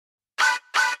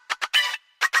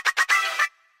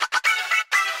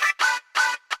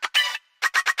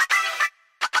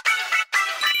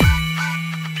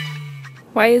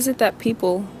Why is it that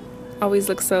people always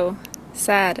look so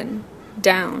sad and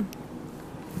down?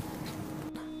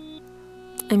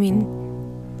 I mean,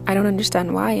 I don't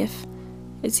understand why if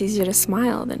it's easier to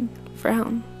smile than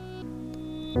frown.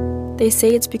 They say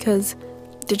it's because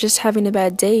they're just having a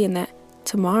bad day and that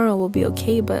tomorrow will be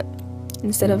okay, but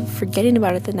instead of forgetting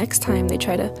about it the next time, they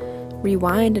try to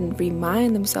rewind and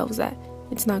remind themselves that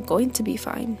it's not going to be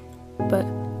fine. But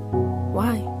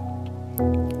why?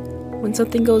 When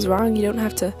something goes wrong, you don't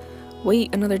have to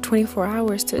wait another 24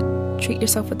 hours to treat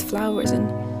yourself with flowers,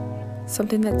 and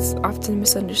something that's often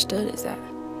misunderstood is that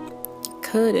you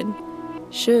could and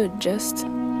should just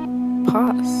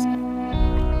pause.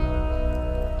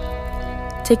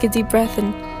 Take a deep breath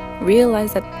and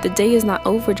realize that the day is not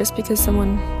over just because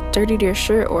someone dirtied your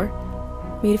shirt or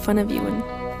made fun of you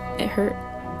and it hurt.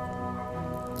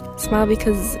 Smile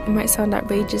because it might sound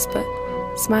outrageous, but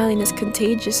smiling is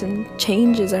contagious and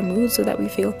changes our mood so that we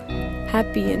feel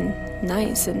happy and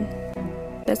nice, and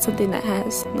that's something that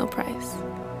has no price.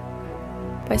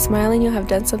 By smiling, you'll have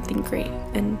done something great,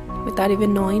 and without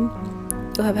even knowing,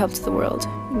 you'll have helped the world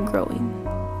in growing.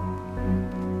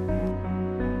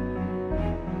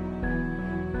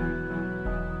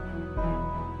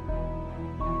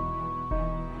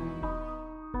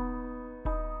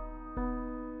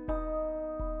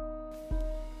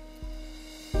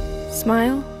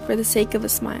 Smile for the sake of a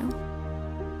smile.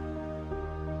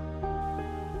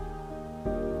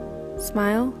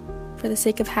 Smile for the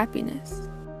sake of happiness.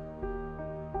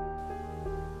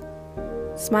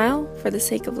 Smile for the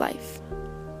sake of life.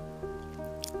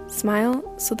 Smile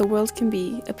so the world can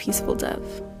be a peaceful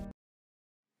dove.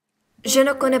 Je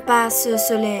ne connais pas ce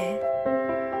soleil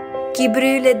qui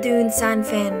brûle les dunes sans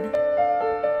fin.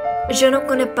 Je ne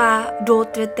connais pas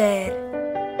d'autre terre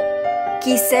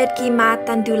qui celle qui m'a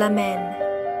tendu la main.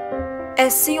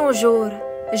 Et si un jour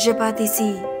je pars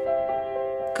d'ici,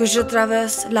 que je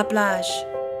traverse la plage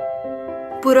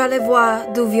pour aller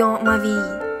voir d'où vient ma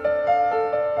vie,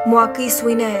 moi qui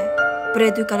suis né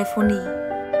près de Californie,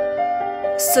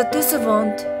 sur tout ce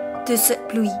vent, toute cette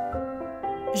pluie,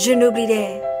 je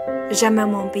n'oublierai jamais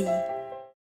mon pays.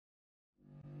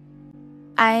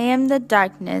 I am the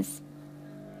darkness,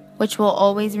 which will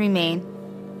always remain,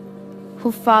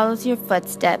 who follows your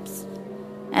footsteps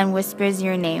and whispers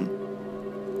your name.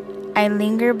 I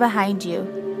linger behind you,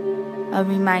 a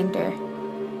reminder,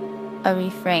 a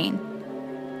refrain,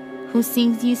 who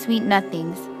sings you sweet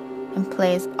nothings and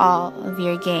plays all of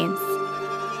your games.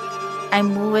 I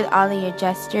move with all of your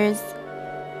gestures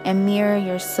and mirror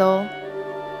your soul.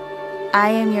 I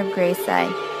am your gray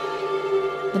side,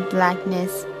 the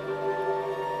blackness,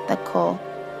 the coal.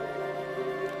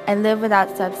 I live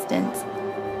without substance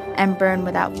and burn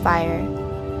without fire.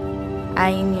 I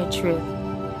am your truth,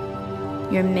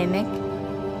 your mimic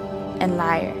and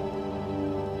liar.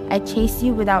 I chase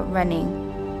you without running.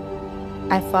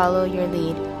 I follow your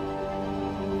lead.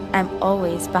 I'm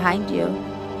always behind you.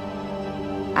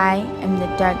 I am the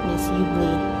darkness you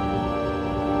bleed.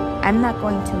 I'm not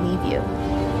going to leave you.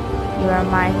 You are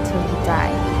mine till you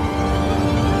die.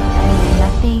 I am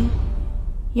nothing,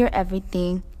 you're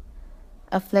everything.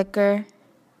 A flicker,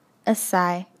 a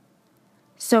sigh.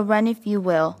 So run if you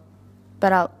will,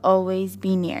 but I'll always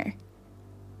be near.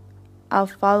 I'll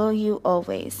follow you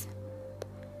always.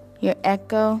 Your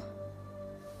echo,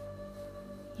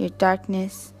 your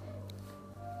darkness,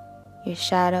 your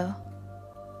shadow,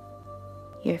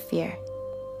 your fear.